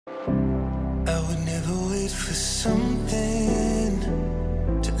I would never wait for something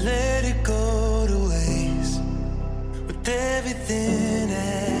to let it go to waste, with everything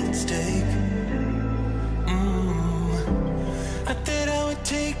at stake. I thought I would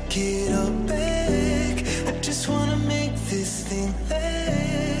take it all back. I just wanna make this thing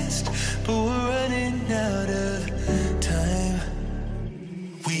last, but we're running out of time.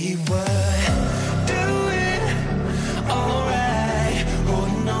 We were doing alright,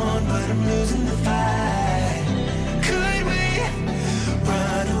 holding on, but I'm losing the fight. Could we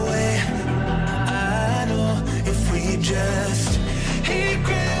run away? I know if we just hit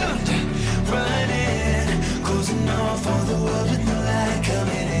ground, running, closing off all the world with no light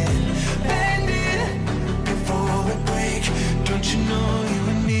coming in, bending before we break. Don't you know you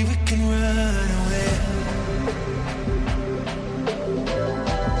and me, we can run away.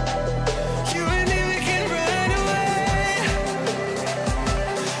 You and me, we can run away.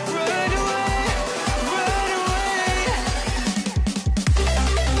 Run away, run away.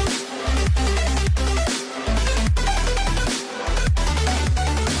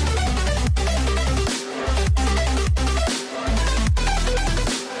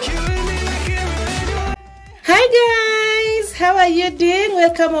 You and me, we can run away. Hi guys, how are you doing?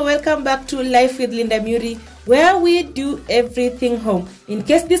 Welcome back to Life with Linda Muri, where we do everything home. In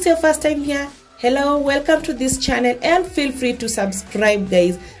case this is your first time here, hello, welcome to this channel and feel free to subscribe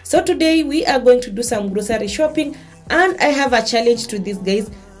guys. So today we are going to do some grocery shopping, and I have a challenge to this guys.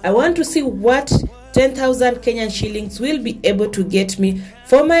 I want to see what 10,000 Kenyan shillings will be able to get me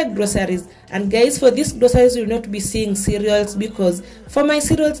for my groceries. And guys, for these groceries you will not be seeing cereals, because for my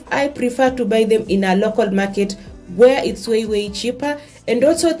cereals I prefer to buy them in a local market where it's way cheaper, and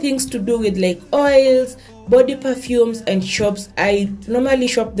also things to do with like oils, body perfumes and shops. I normally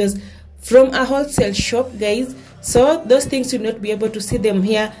shop those from a wholesale shop guys, so those things you'll not be able to see them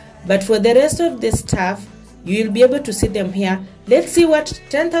here, but for the rest of the stuff you will be able to see them here. Let's see what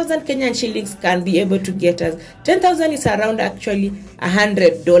 10,000 Kenyan shillings can be able to get us. 10,000 is around actually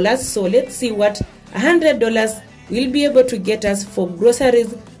 $100, so let's see what $100 will be able to get us for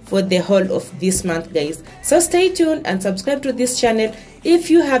groceries for the whole of this month guys. So stay tuned and subscribe to this channel if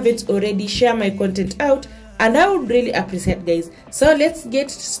you haven't already. Share my content out and I would really appreciate guys. So let's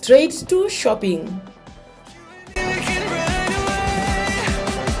get straight to shopping.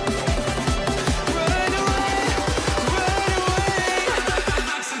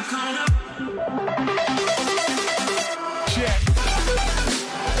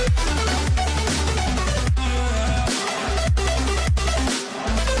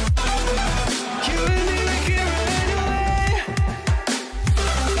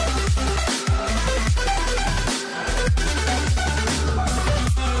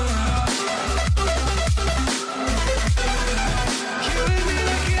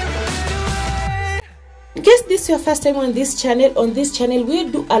 In case this is your first time on this channel,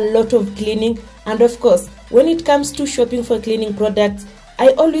 we do a lot of cleaning, and of course when it comes to shopping for cleaning products,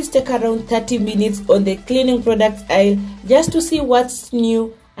 I always take around 30 minutes on the cleaning products aisle just to see what's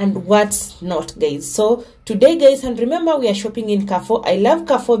new and what's not guys. So today guys, and remember we are shopping in Carrefour. I love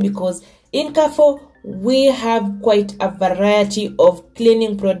Carrefour because in Carrefour we have quite a variety of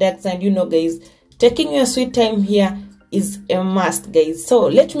cleaning products, and you know guys, taking your sweet time here is a must guys. So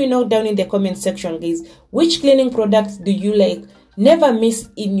let me know down in the comment section guys, which cleaning products do you like never miss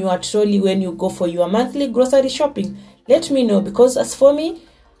in your trolley when you go for your monthly grocery shopping? Let me know, because as for me,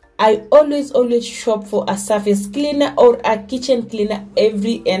 I always shop for a surface cleaner or a kitchen cleaner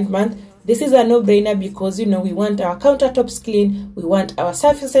every end month. This is a no-brainer because you know we want our countertops clean, we want our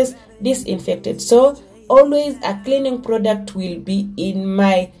surfaces disinfected, so always a cleaning product will be in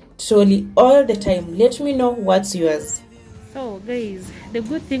my trolley all the time. Let me know what's yours. So guys, the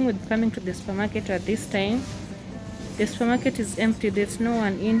good thing with coming to the supermarket at this time, the supermarket is empty. There's no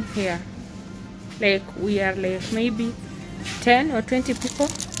one in here. Like we are like maybe 10 or 20 people.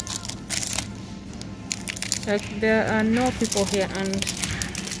 Like there are no people here, and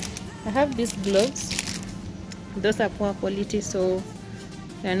I have these gloves. Those are poor quality, so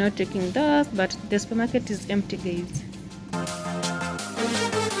they are not taking those, but the supermarket is empty guys.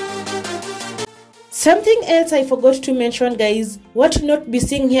 Something else I forgot to mention guys, what not be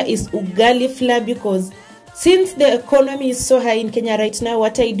seeing here is ugali flour, because since the economy is so high in Kenya right now,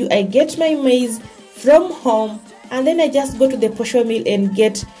 what I do, I get my maize from home and then I just go to the posho mill and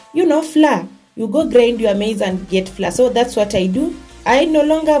get, you know, flour. You go grind your maize and get flour. So that's what I do. I no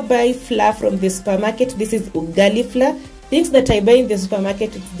longer buy flour from the supermarket. This is ugali flour. Things that I buy in the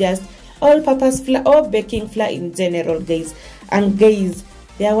supermarket, it's just all-purpose flour or baking flour in general guys. And guys,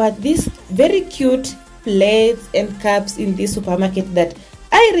 there were these very cute plates and cups in this supermarket that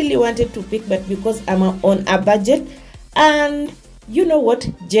I really wanted to pick, but because I'm on a budget, and you know what,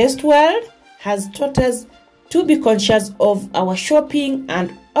 Just World has taught us to be conscious of our shopping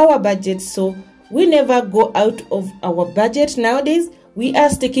and our budget, so we never go out of our budget nowadays. We are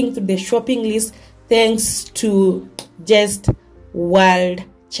sticking to the shopping list thanks to Just World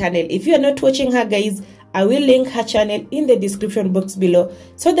channel. If you are not watching her, guys, I will link her channel in the description box below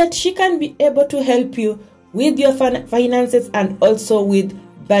so that she can be able to help you with your finances and also with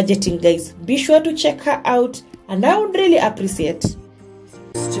budgeting, guys. Be sure to check her out, and I would really appreciate.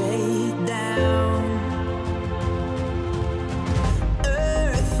 Straight down,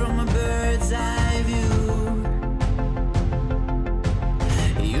 earth from a bird's eye view.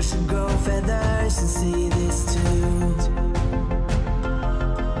 You should grow feathers and see this too.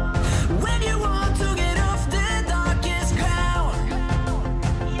 When you want to get off the darkest ground,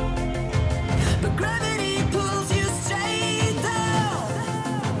 but gravity pulls you straight down.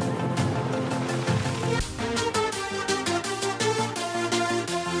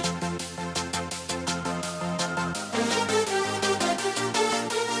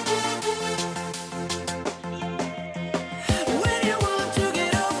 When you want to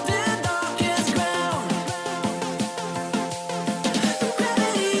get off the darkest ground,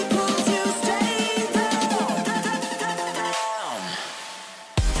 gravity pulls you straight down.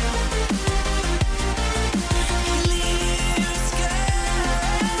 Clear sky.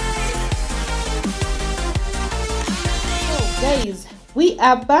 Guys, we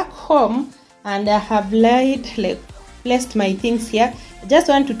are back home and I have placed my things here. I just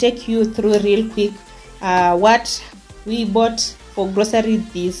want to take you through real quick what we bought for grocery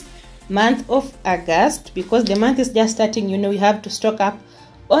this month of August, because the month is just starting. You know, we have to stock up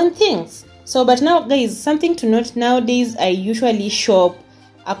on things. So but now, guys, something to note, nowadays I usually shop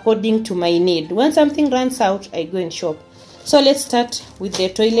according to my need. When something runs out, I go and shop. So let's start with the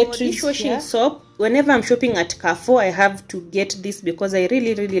toiletries. Dishwashing soap. Whenever I'm shopping at Carrefour, I have to get this because I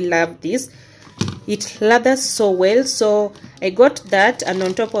really love this. It lathers so well, so I got that, and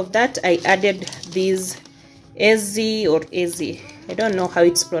on top of that I added this Ezi or Ezi, I don't know how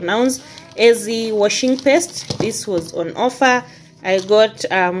it's pronounced, Ezi washing paste. This was on offer. I got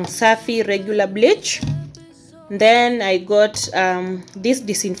Safi regular bleach. Then I got this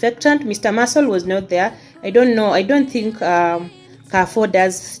disinfectant. Mr. Muscle was not there. I don't know, I don't think Carrefour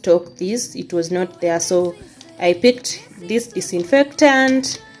does stock this. It was not there, so I picked this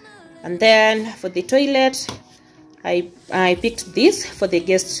disinfectant. And then for the toilet, I picked this for the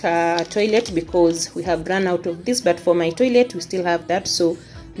guest toilet because we have run out of this, but for my toilet we still have that, so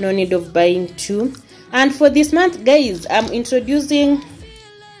no need of buying two. And for this month, guys, I'm introducing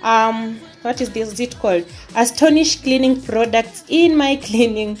what is it called, Astonish cleaning products in my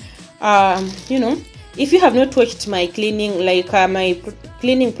cleaning. You know, if you have not watched my cleaning, my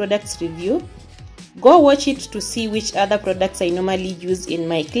cleaning products review, go watch it to see which other products I normally use in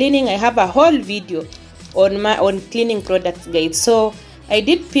my cleaning. I have a whole video on cleaning products, guys. So I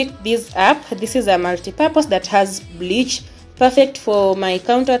did pick this up. This is a multi-purpose that has bleach, perfect for my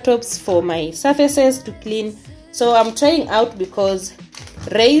countertops, for my surfaces to clean. So I'm trying out because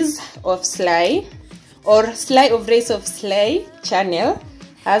Rays of Sly or Sly of Rays of Sly channel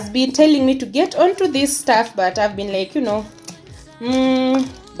has been telling me to get onto this stuff, but I've been like, you know,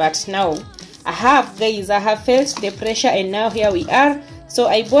 but now I have, guys, I have felt the pressure, and now here we are. So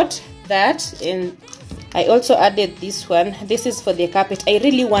I bought that, and I also added this one. This is for the carpet. I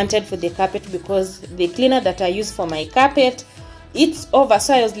really wanted for the carpet because the cleaner that I use for my carpet, it's over.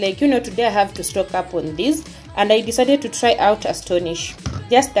 So I was like, you know, today I have to stock up on this, and I decided to try out Astonish.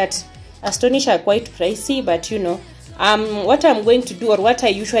 Just that Astonish are quite pricey, but you know, what I'm going to do, or what I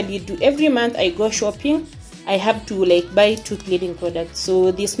usually do every month I go shopping, I have to buy 2 cleaning products.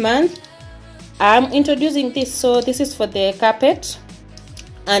 So this month I'm introducing this. So this is for the carpet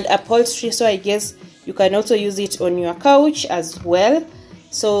and upholstery, so I guess you can also use it on your couch as well.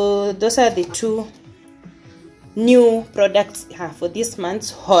 So those are the 2 new products for this month's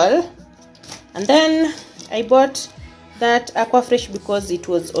haul. And then I bought that Aquafresh because it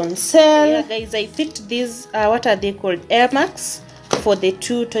was on sale. Yeah, guys, I picked these what are they called, Air Max, for the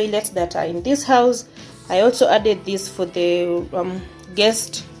 2 toilets that are in this house. I also added this for the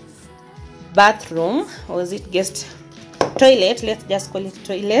guest bathroom, or is it guest toilet? Let's just call it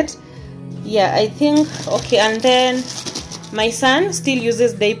toilet. Yeah, I think. Okay, and then my son still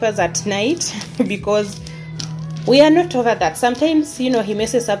uses diapers at night because we are not over that. Sometimes, you know, he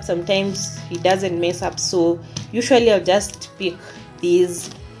messes up, sometimes he doesn't mess up. So usually I'll just pick these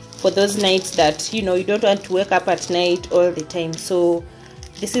for those nights that, you know, you don't want to wake up at night all the time. So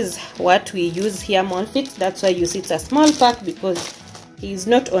this is what we use here, Monfix. That's why you see it's a small pack, because he's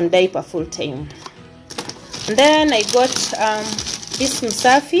not on diaper full time. And then I got this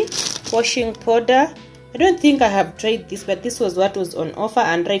Msafi washing powder. I don't think I have tried this, but this was what was on offer,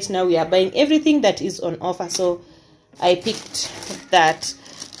 and right now we are buying everything that is on offer, so I picked that.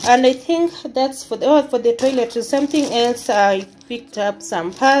 And I think that's for the toiletries. Something else, I picked up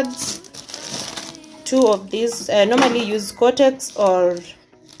some pads, 2 of these. I normally use Cortex or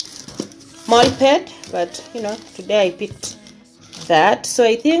Molped, but you know, today I picked that. So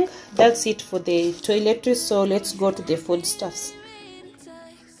I think that's it for the toiletries. So let's go to the foodstuffs.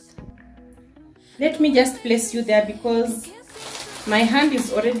 Let me just place you there because my hand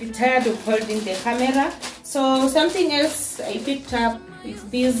is already tired of holding the camera. So something else I picked up is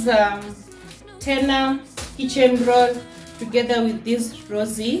this Tena kitchen roll together with this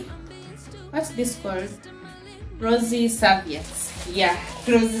rosy, what's this called? Rosy serviettes. Yeah,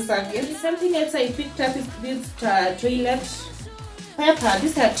 rosy serviettes. Something else I picked up is this toilet paper.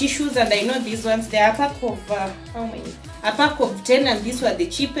 These are tissues, and I know these ones, they are a pack of how many? A pack of 10, and these were the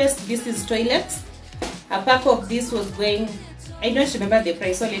cheapest. This is toilets. A pack of this was going, I don't remember the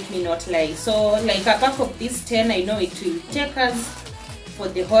price, so let me not lie. So like a pack of these 10, I know it will take us for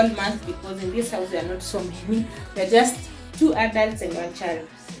the whole month, because in this house there are not so many. They're just 2 adults and 1 child.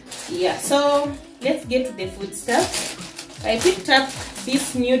 Yeah, so let's get to the food stuff. I picked up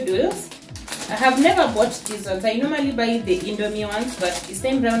these noodles. I have never bought these ones. I normally buy the Indomie ones, but this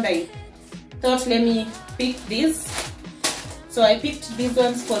time round I thought let me pick these. So I picked these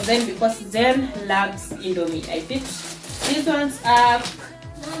ones for Zen because Zen loves Indomie. I picked these ones up.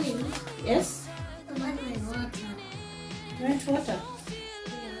 Mommy. Yes? I want my water. You want water?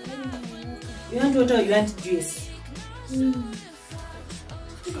 Yeah, I want my water. You want water or you want juice? Yeah,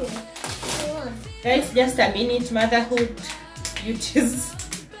 I want. Guys, just a minute. Motherhood duties.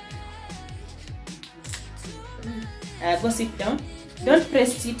 Go sit down. Don't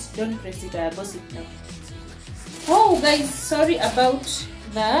press it. Don't press it. Go sit down. Oh, guys, sorry about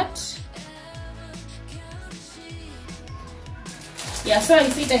that. Yeah, so I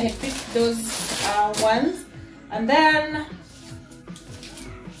said I had picked those ones, and then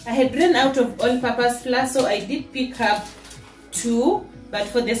I had run out of all-purpose flour, so I did pick up 2, but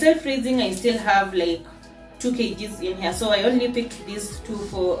for the self-raising I still have like 2 kgs in here, so I only picked these 2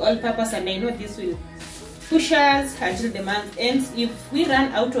 for all-purpose, and I know this will push us until the month ends. If we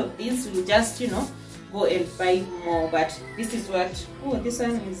run out of this, we'll just, you know, go and buy more. But this is what, oh, this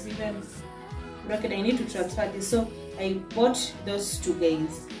one is even broken. I need to transfer this, so I bought those 2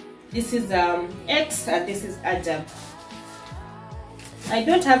 guys. This is X and this is Ajab. I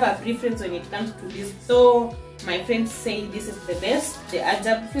don't have a preference when it comes to this, though my friends say this is the best, the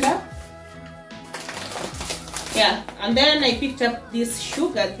Ajab flour. Yeah, and then I picked up this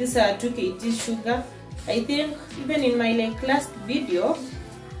sugar. These are 2 kg sugar. I think even in my like last video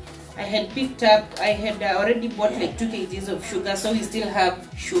I had picked up, I had already bought like 2 kgs of sugar, so we still have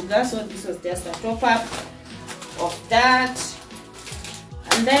sugar, so this was just a top up of that.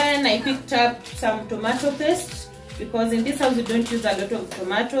 And then I picked up some tomato paste, because in this house we don't use a lot of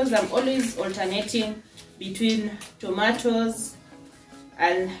tomatoes. I'm always alternating between tomatoes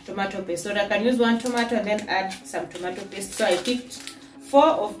and tomato paste, so I can use 1 tomato and then add some tomato paste. So I picked 4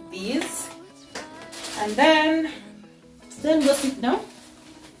 of these, and then go sit down.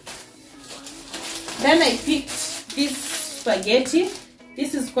 Then I picked this spaghetti.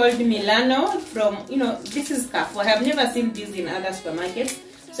 This is called Milano from, you know, this is Carrefour. I have never seen this in other supermarkets,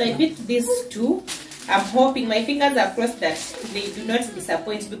 so I picked these 2. I'm hoping, my fingers are crossed, that they do not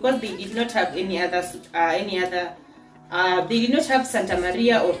disappoint, because they did not have any other they did not have Santa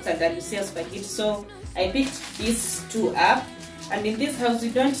Maria or Santa Lucia spaghetti, so I picked these 2 up. And in this house we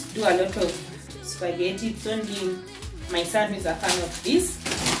don't do a lot of spaghetti. It's only my son who is a fan of this.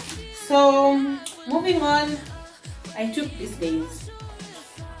 So moving on, I took these days.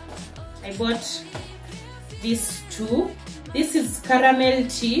 I bought these 2. This is caramel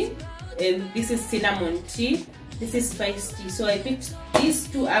tea and this is cinnamon tea. This is spice tea. So I picked these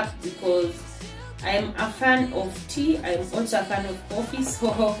 2 up because I am a fan of tea. I am also a fan of coffee.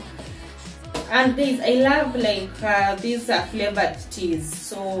 So, and guys, I love like these are flavored teas.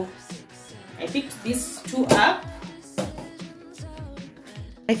 So I picked these 2 up.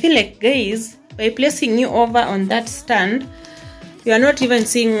 I feel like, guys, by placing you over on that stand, you are not even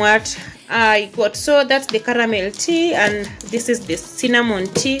seeing what I got. So that's the caramel tea, and this is the cinnamon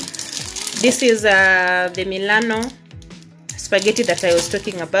tea. This is the Milano spaghetti that I was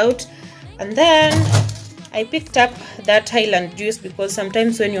talking about. And then I picked up that Highland juice, because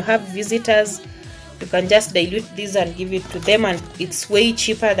sometimes when you have visitors, you can just dilute this and give it to them, and it's way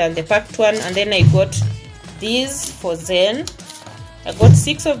cheaper than the packed one. And then I got these for Zen. I got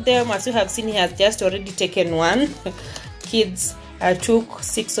 6 of them. As you have seen, he has just already taken one. Kids, I took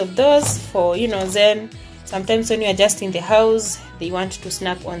 6 of those for, you know, then sometimes when you are just in the house, they want to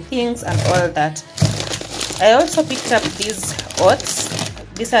snack on things and all that. I also picked up these oats.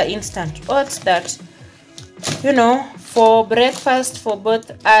 These are instant oats that, you know, for breakfast for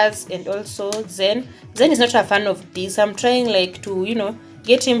both us and also Zen. Zen is not a fan of this. I'm trying like to, you know,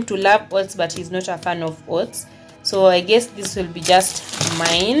 get him to love oats, but he's not a fan of oats. So I guess this will be just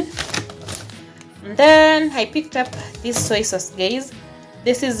mine. And then I picked up this soy sauce, guys.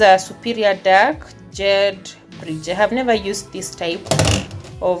 This is a Superior Dark Jed Bridge. I have never used this type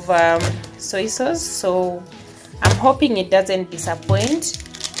of soy sauce, so I'm hoping it doesn't disappoint.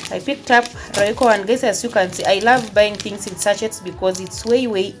 I picked up Royco, and guys, as you can see, I love buying things in sachets because it's way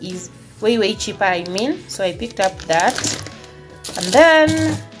cheaper, I mean. So I picked up that. And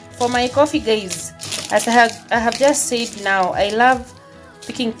then for my coffee, guys, as I have just said, now I love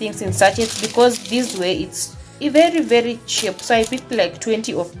picking things in sachets because this way it's very cheap. So I picked like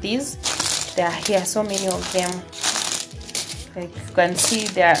 20 of these. There are here so many of them, like you can see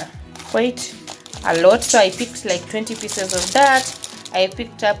there are quite a lot. So I picked like 20 pieces of that. I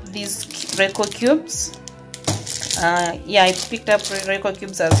picked up these Royco cubes. Yeah, I picked up Royco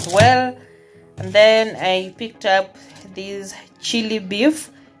cubes as well. And then I picked up these chili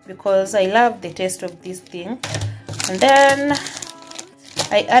beef because I love the taste of this thing. And then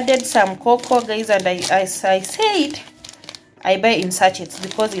I added some cocoa, guys, and as I said, I buy in sachets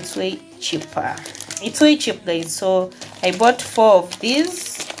because it's way cheaper. It's way cheap, guys. So I bought 4 of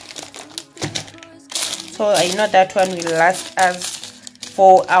these. So I know that one will last us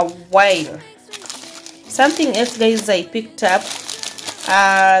for a while. Something else, guys, I picked up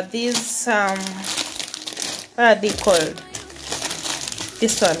these what are they called?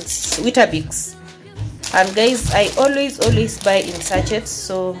 This one's Weetabix. And guys, I always buy in sachets,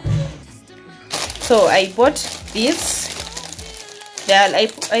 so I bought this.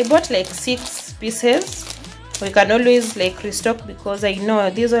 I bought like 6 pieces. We can always like restock because I know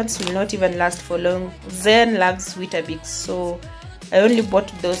these ones will not even last for long. Zen loves Weetabix, so I only bought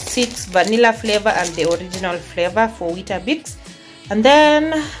those 6, vanilla flavor and the original flavor for Weetabix. And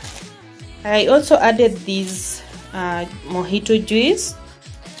then I also added these mojito juice.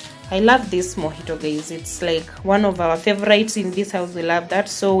 I love this mojito, guys. It's like one of our favorites in this house. We love that.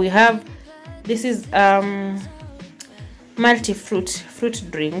 So we have, this is multi-fruit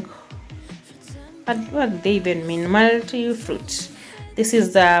drink. What do they even mean? Multi-fruit. This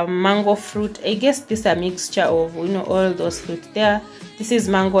is the mango fruit. I guess this is a mixture of, you know, all those fruit there. This is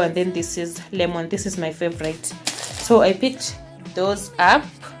mango and then this is lemon. This is my favorite. So I picked those up.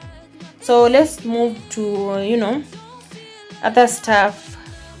 So let's move to, you know, other stuff.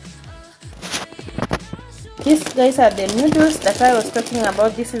 These guys are the noodles that I was talking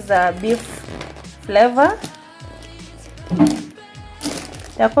about. This is a beef flavor.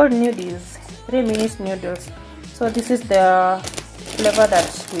 They are called noodles, 3-minute noodles. So this is the flavor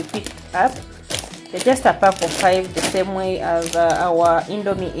that we picked up. They're just a pack of 5, the same way as our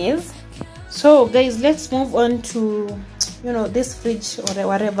Indomie is. So guys, let's move on to, you know, this fridge or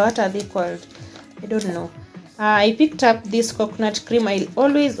whatever. What are they called? I don't know. I picked up this coconut cream. I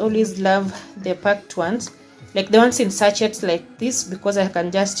always love the packed ones, like the ones in sachets like this, because I can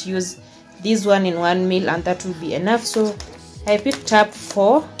just use this one in one meal and that will be enough. So I picked up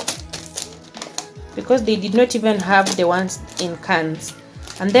 4 because they did not even have the ones in cans.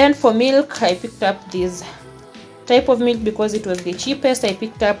 And then for milk, I picked up this type of milk because it was the cheapest. I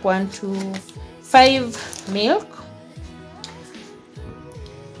picked up 1 to 5 milk.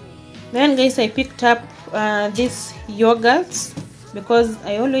 Then guys, I picked up these yogurts because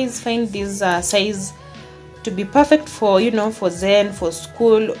I always find this size to be perfect for, you know, for Zen, for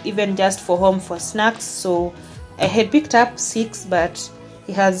school, even just for home, for snacks. So I had picked up 6, but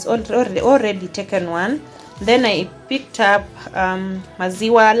he has already taken 1. Then I picked up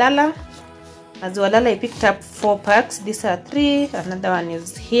maziwa lala. Maziwa lala, I picked up 4 packs. These are 3. Another one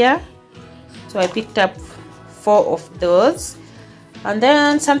is here. So I picked up 4 of those. And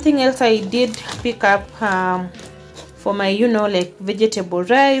then something else I did pick up for my, you know, like vegetable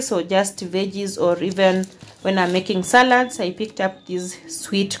rice or just veggies, or even when I'm making salads, I picked up this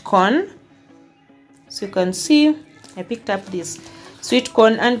sweet corn. So you can see I picked up this sweet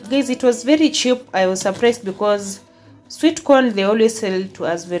corn, and guys, it was very cheap. I was surprised because sweet corn, they always sell to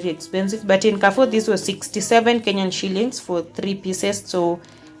us very expensive, but in Carrefour this was 67 Kenyan shillings for 3 pieces. So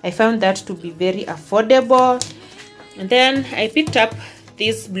I found that to be very affordable. And then I picked up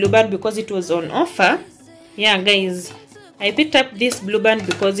this blue band because it was on offer. Yeah guys, I picked up this blue band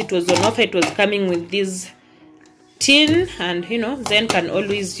because it was on offer. It was coming with this tin, and then can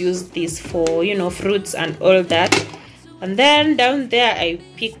always use this for fruits and all that. And then down there I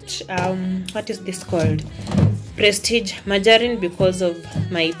picked what is this called, Prestige margarine, because of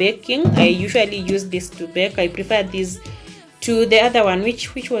my baking. I usually use this to bake. I prefer this to the other one,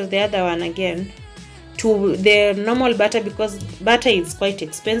 which was the other one again, to the normal butter, because butter is quite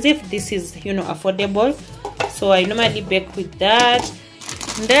expensive. This is affordable, so I normally bake with that.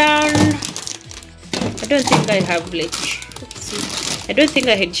 And then I don't think I have I don't think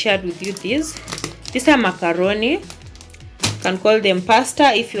I had shared with you these are macaroni. You can call them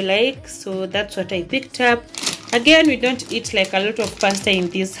pasta if you like. So that's what I picked up. Again, we don't eat like a lot of pasta in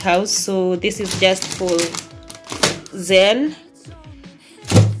this house, so this is just for Zen.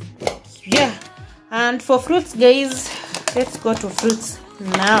 Yeah. And for fruits, guys, let's go to fruits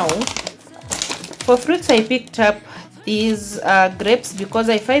now. For fruits, I picked up these grapes, because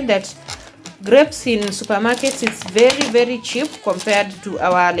I find that grapes in supermarkets is very cheap compared to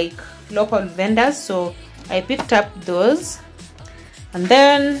our local vendors. So I picked up those. And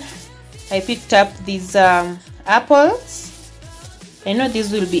then I picked up these apples. I know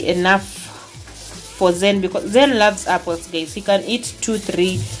this will be enough for Zen, because Zen loves apples, guys. He can eat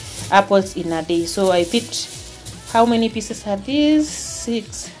 2-3 apples in a day. So I picked, how many pieces are these?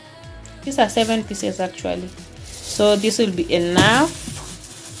 6. These are 7 pieces actually, so this will be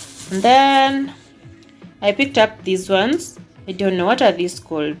enough. And then I picked up these ones. I don't know, what are these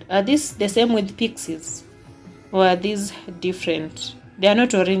called? Are these the same with pixies, or are these different? They are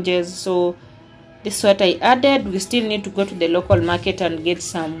not oranges, so this is what I added. We still need to go to the local market and get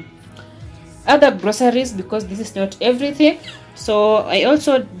some other groceries, because this is not everything. So I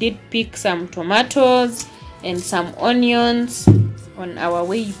also did pick some tomatoes and some onions on our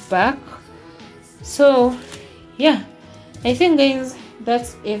way back. So yeah, I think, guys,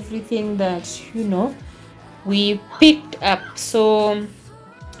 that's everything that we picked up. So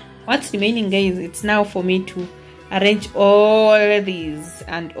what's remaining, guys, it's now for me to arrange all these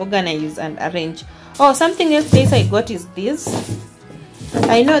and organize and arrange. Oh, something else, guys, I got is this.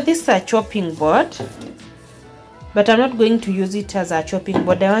 I know this is a chopping board, but I'm not going to use it as a chopping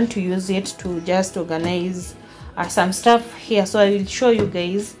board. I want to use it to just organize some stuff here, so I will show you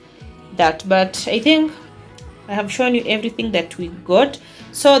guys that. But I think I have shown you everything that we got.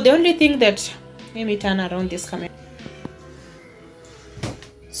 So the only thing that, let me turn around this camera.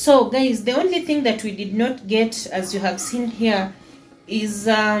 So guys, the only thing that we did not get, as you have seen here, is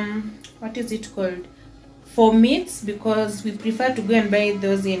what is it called, for meats, because we prefer to go and buy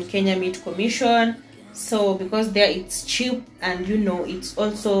those in Kenya Meat Commission. So because there it's cheap, and it's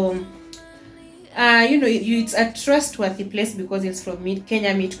also it's a trustworthy place because it's from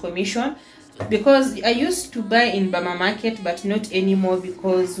Kenya Meat Commission. Because I used to buy in Bama Market, but not anymore,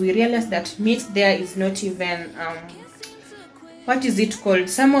 because we realized that meat there is not even what is it called,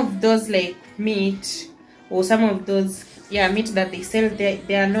 some of those like meat, or some of those meat that they sell there,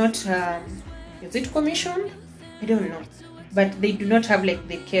 they are not is it commissioned? I don't know, but they do not have like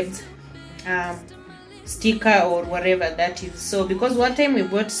the KEBS sticker or whatever that is. So because one time we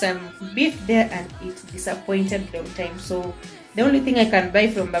bought some beef there and it disappointed long time, so the only thing I can buy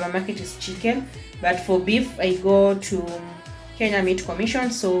from Bama Market is chicken, but for beef I go to Kenya Meat Commission.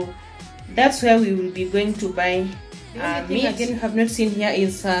 So that's where we will be going to buy meat. Again, you have not seen here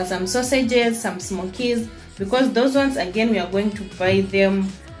is some sausages, some smokies, because those ones again we are going to buy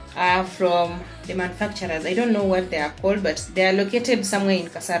them from the manufacturers. I don't know what they are called, but they are located somewhere in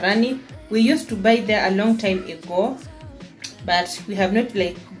Kasarani. We used to buy there a long time ago, but we have not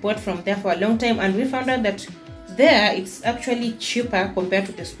bought from there for a long time, and we found out that there it's actually cheaper compared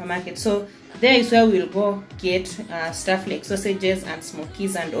to the supermarket. So there is where we'll go get stuff like sausages and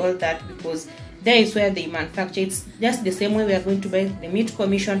smokies and all that, because there is where they manufacture. It's just the same way we are going to buy the Meat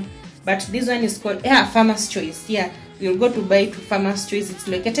Commission, but this one is called Farmer's Choice. Yeah, we'll go to buy to Farmer's Choice. It's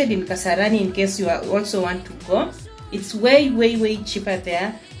located in Kasarani, in case you also want to go. It's way cheaper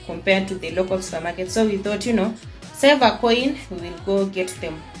there compared to the local supermarket. So we thought, save a coin, we will go get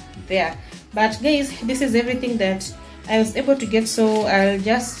them there. But guys, this is everything that I was able to get, so I'll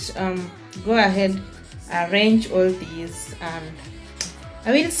just go ahead, arrange all these, and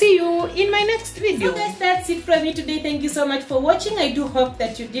I will see you in my next video. So guys, that's it from me today. Thank you so much for watching. I do hope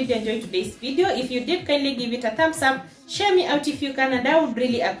that you did enjoy today's video. If you did, kindly give it a thumbs up, share me out if you can, and I would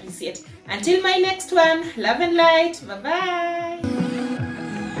really appreciate. Until my next one, love and light. Bye bye.